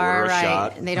some bar, or a right?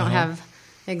 shot. They don't have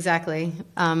exactly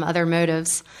other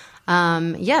motives.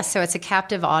 So it's a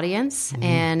captive audience,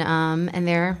 and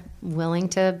they're willing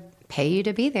to pay you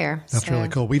to be there. That's really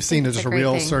cool. We've seen just a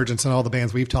real surge in all the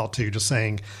bands we've talked to, just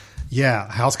saying, yeah,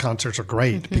 house concerts are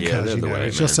great because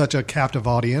it's just such a captive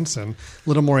audience and a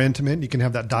little more intimate. You can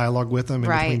have that dialogue with them in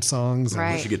between songs.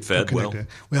 Right. You should get fed well.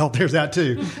 Well, there's that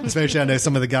too. Especially I know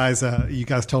some of the guys you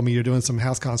guys told me you're doing some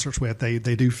house concerts with. They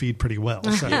do feed pretty well.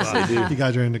 So you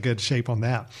guys are in a good shape on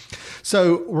that.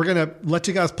 So we're going to let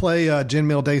you guys play Gin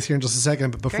Mill Days here in just a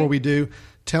second. But before we do,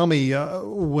 tell me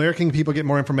where can people get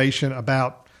more information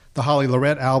about the Holly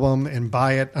Lorette album and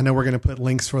buy it? I know we're going to put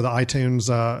links for the iTunes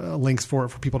links for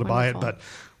people to buy it, but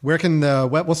where can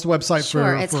what's the website for?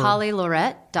 Sure, it's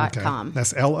hollylorette.com. Okay.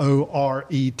 That's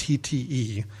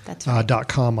LORETTE. That's right.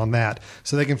 .com on that.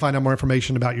 So they can find out more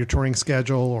information about your touring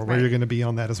schedule or where you're going to be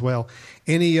on that as well.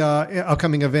 Any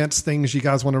upcoming events, things you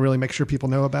guys want to really make sure people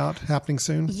know about happening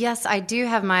soon? Yes, I do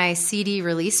have my CD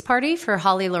release party for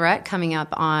Holly Lorette coming up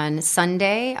on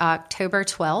Sunday, October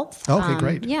 12th. Okay,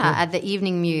 great. Yeah, cool. at the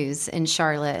Evening Muse in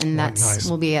Charlotte, and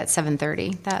will be at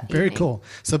 7:30 that Very evening. cool.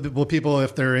 So will people,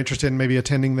 if they're interested in maybe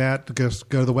attending that, go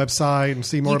to the website and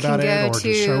see more about it, or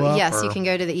just show up? Yes, you can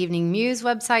go to the Evening Muse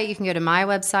website. You can go to my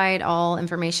website. All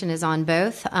information is on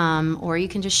both. Or you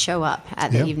can just show up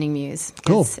at the Evening Muse.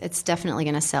 Cool. It's definitely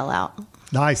going to sell out.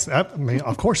 Nice. I mean,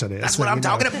 of course it is. That's what I'm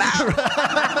talking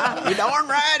about. You're darn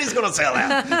right he's going to sell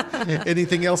out.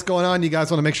 Anything else going on you guys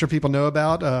want to make sure people know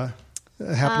about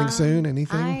happening soon?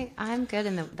 Anything? I'm good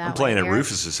in that I'm playing way at here.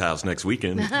 Rufus's house next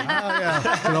weekend.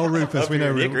 Good old Rufus. We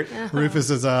know here in Rufus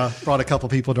has brought a couple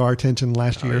people to our attention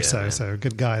last year or so. man. So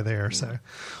good guy there. So,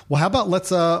 well, how about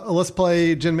let's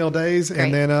play Gin Mill Days,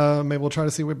 and then maybe we'll try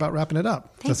to see about wrapping it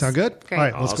up. Does that sound good? Great. All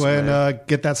right, let's go ahead and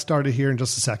get that started here in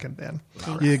just a second. Then,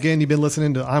 you've been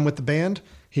listening to I'm with the Band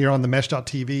here on the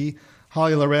Mesh.tv.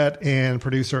 Holly Lorette and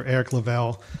producer Eric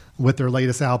Lavelle with their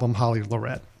latest album, Holly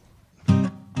Lorette.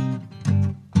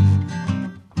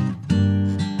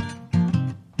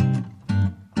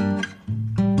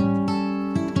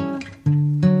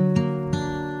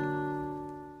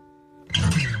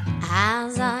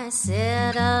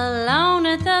 Sit alone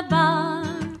at the bar,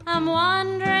 I'm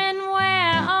wondering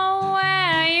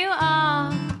where you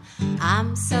are.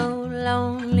 I'm so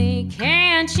lonely,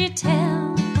 can't you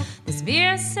tell? This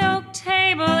beer-soaked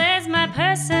table is my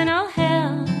personal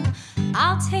hell.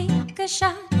 I'll take a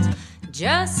shot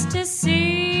just to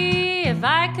see if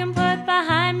I can put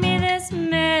behind me this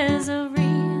misery.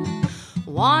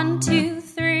 1, 2,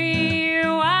 3,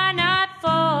 why not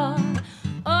 4?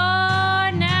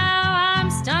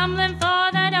 Stumbling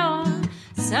for the door.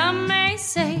 Some may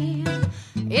say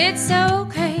it's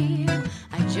okay,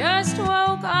 I just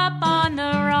woke up on the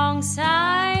wrong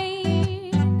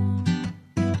side.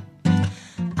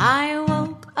 I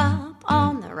woke up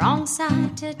on the wrong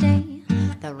side today,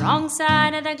 the wrong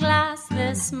side of the glass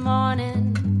this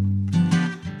morning.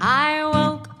 I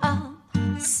woke up,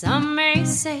 some may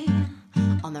say,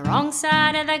 on the wrong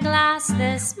side of the glass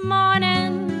this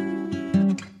morning.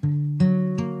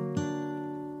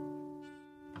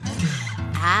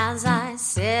 As I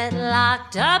sit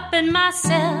locked up in my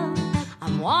cell,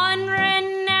 I'm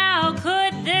wondering now,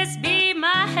 could this be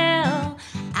my hell?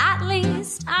 At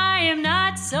least I am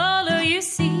not solo, you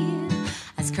see,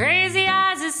 as Crazy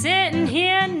Eyes is sitting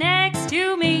here next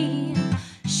to me.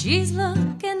 She's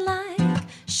looking like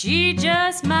she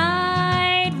just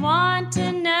might want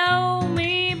to know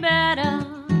me better.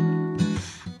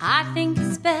 I think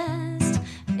it's best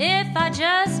if I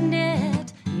just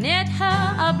knit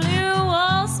her a blue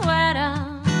wool sweater.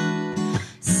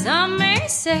 Some may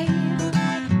say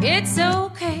it's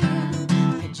okay,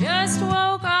 I just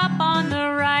woke up on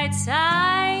the right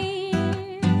side.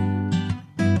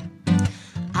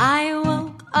 I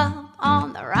woke up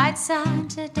on the right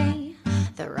side today,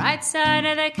 the right side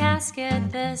of the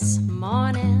casket this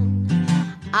morning.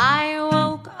 I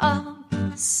woke up,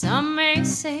 some may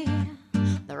say,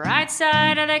 the right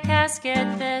side of the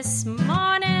casket this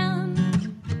morning.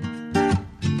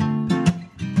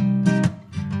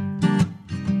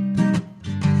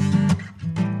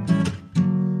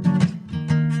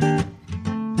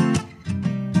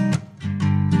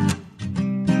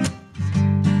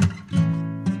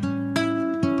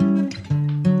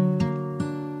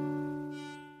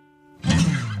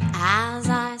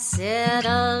 Sit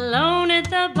alone at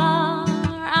the bar,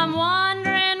 I'm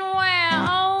wondering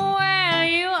where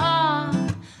you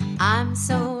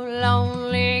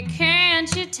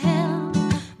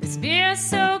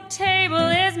this oak table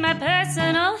is my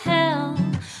personal hell.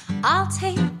 I'll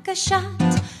take a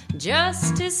shot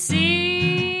just to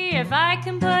see if I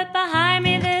can put behind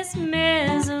me this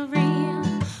misery.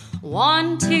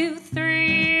 1, 2,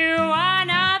 3, why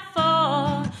not 4?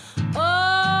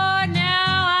 Oh,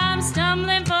 now I'm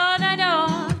stumbling for the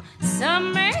door.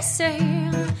 Some may say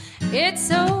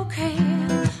it's okay,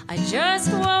 I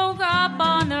just woke up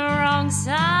on the wrong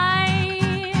side.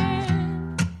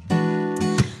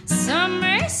 Some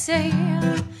may say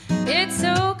it's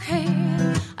okay,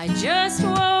 I just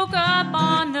woke up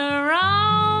on the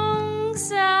wrong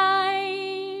side.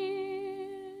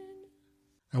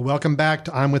 And welcome back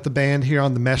to I'm with the Band here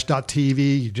on the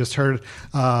Mesh.tv. You just heard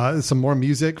some more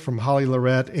music from Holly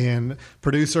Lorette and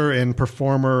producer and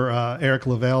performer Eric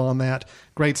Lavelle on that.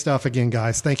 Great stuff again,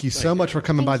 guys. Thank you so much for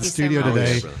coming by the studio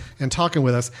today and talking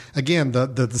with us. Again,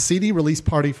 the CD release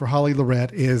party for Holly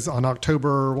Lorette is on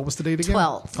October, what was the date again?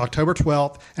 12th. October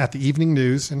 12th at the Evening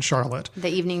News in Charlotte. The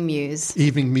Evening Muse.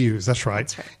 Evening Muse, that's right.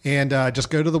 That's right. And just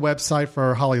go to the website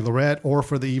for Holly Lorette or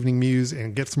for the Evening Muse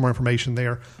and get some more information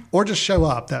there. Or just show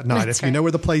up that night. That's if you know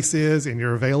where the place is and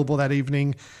you're available that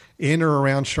evening in or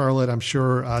around Charlotte, I'm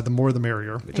sure the more the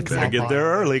merrier. But you better get there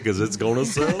early because it's going to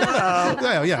sell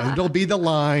out. Yeah, it'll be the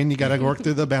line. You got to work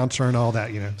through the bouncer and all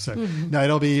that, you know. So, no,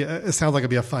 it'll be, it sounds like it'll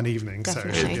be a fun evening.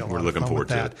 Definitely. So, it should be a lot We're of looking fun forward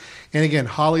with to that. it. And again,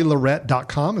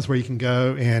 hollylorette.com is where you can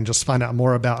go and just find out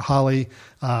more about Holly.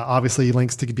 Obviously,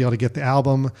 links to be able to get the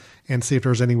album and see if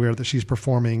there's anywhere that she's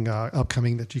performing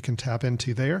upcoming that you can tap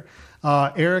into there.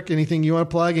 Eric, anything you want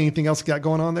to plug? Anything else you got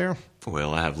going on there?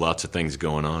 Well, I have lots of things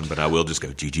going on, but I will just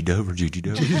go Gigi Dover, Gigi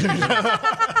Dover.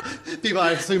 People,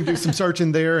 I assume, do some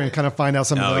searching there and kind of find out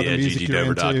some of the other music you're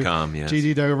into. GGDover.com, yes.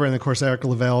 GG Dover, and of course Eric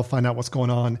Lavelle. Find out what's going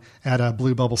on at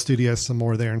Blue Bubble Studios, some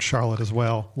more there in Charlotte as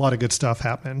well. A lot of good stuff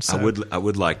happening. So. I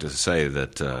would like to say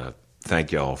that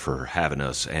thank y'all for having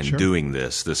us and Sure. doing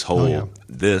this. This whole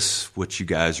what you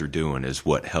guys are doing is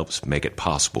what helps make it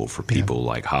possible for people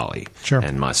like Holly Sure.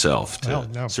 and myself to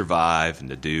No. survive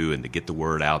and to do and to get the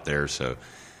word out there. So,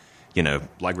 you know,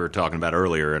 like we were talking about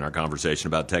earlier in our conversation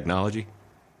about technology.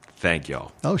 Thank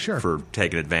y'all. Oh, sure. For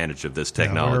taking advantage of this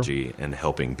technology and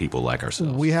helping people like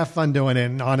ourselves. We have fun doing it,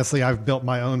 and honestly, I've built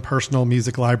my own personal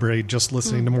music library just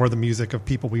listening to more of the music of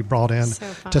people we brought in So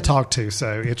fun. to talk to.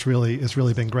 So it's really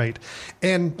been great.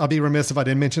 And I'll be remiss if I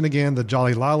didn't mention again the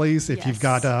Jolly Lollies. If Yes, you've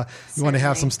got you want to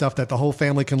have certainly. some stuff that the whole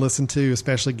family can listen to,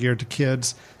 especially geared to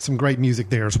kids, some great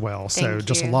music there as well. So Thank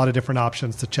just a you. lot of different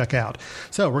options to check out.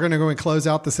 So we're going to go and close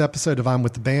out this episode of I'm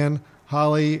with the Band.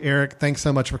 Holly, Eric, thanks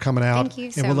so much for coming out. Thank you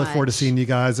and so we'll look forward to much. seeing you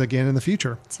guys again in the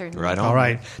future. Certainly. Right on. All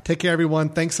right. Take care, everyone.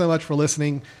 Thanks so much for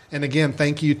listening. And again,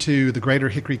 thank you to the Greater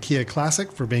Hickory Kia Classic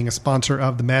for being a sponsor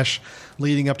of the Mesh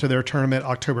leading up to their tournament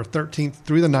October 13th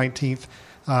through the 19th.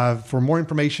 For more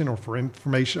information or for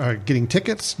information getting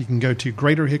tickets, you can go to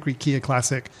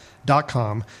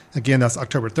greaterhickorykiaclassic.com. Again, that's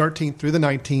October 13th through the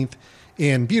 19th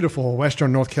in beautiful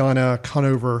Western North Carolina,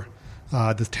 Conover.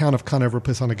 The town of Conover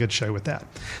puts on a good show with that.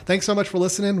 Thanks so much for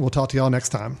listening. We'll talk to y'all next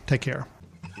time. Take care.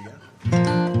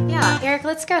 Yeah, Eric,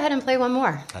 let's go ahead and play one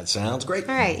more. That sounds great.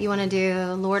 All right, you want to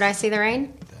do Lord, I See the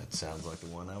Rain? That sounds like the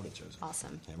one I would have chosen.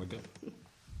 Awesome. Here we go.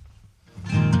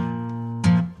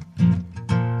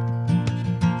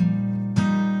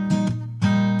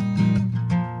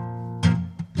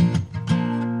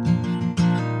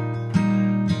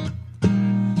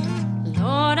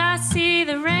 Lord, I see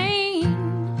the rain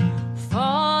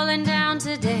falling down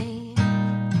today,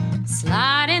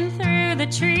 sliding through the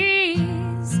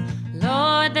trees.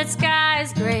 Lord, the sky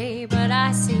is gray, but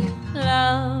I see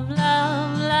love,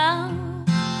 love, love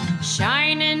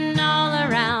shining all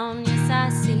around. Yes, I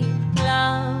see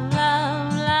love,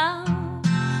 love, love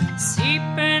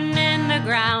seeping in the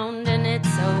ground, and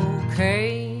it's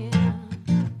okay.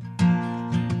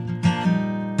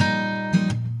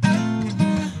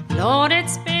 Lord,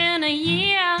 it's been a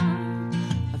year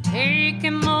of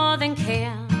taking more than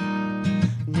care.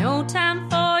 No time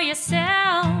for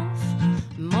yourself,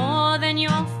 more than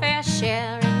your fair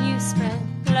share. And you spread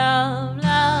love,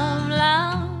 love,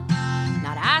 love,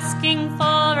 not asking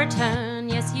for return.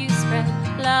 Yes, you spread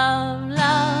love,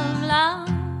 love, love.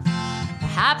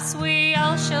 Perhaps we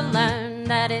all shall learn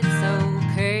that it's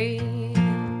okay.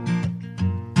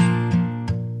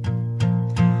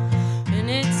 And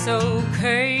it's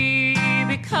okay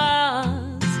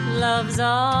because love's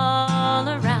all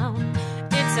around.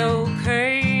 It's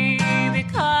okay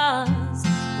because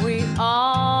we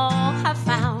all have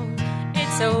found.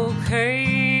 It's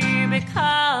okay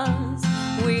because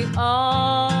we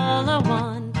all are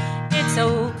one. It's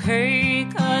okay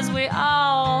because we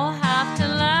all have to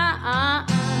learn.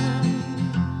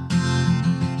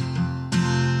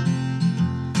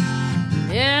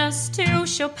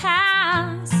 shall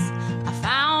pass. I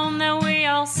found that we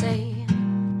all say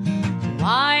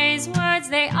wise words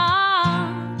they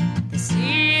are. They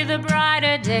see the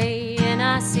brighter day, and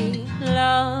I see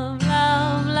love,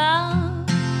 love, love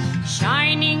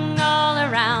shining all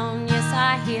around. Yes,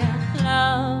 I hear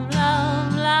love,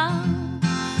 love,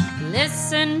 love.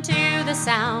 Listen to the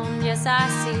sound. Yes, I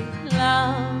see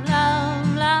love,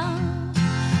 love, love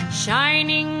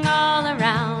shining all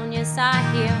around. Yes, I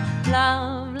hear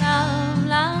love, love,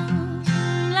 love,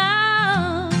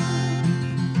 love.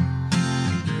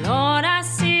 Lord, I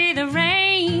see the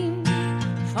rain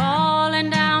falling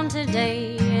down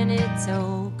today, and it's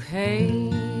okay.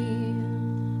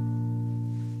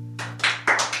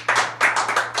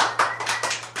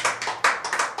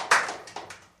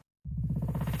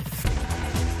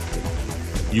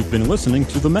 You've been listening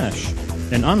to The Mesh,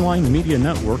 an online media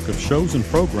network of shows and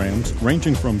programs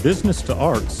ranging from business to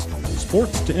arts,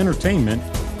 sports to entertainment,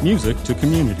 music to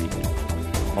community.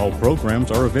 All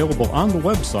programs are available on the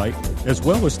website as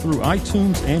well as through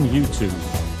iTunes and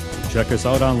YouTube. Check us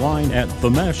out online at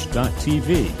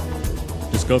themesh.tv.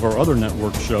 Discover other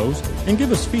network shows and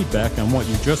give us feedback on what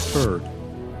you just heard.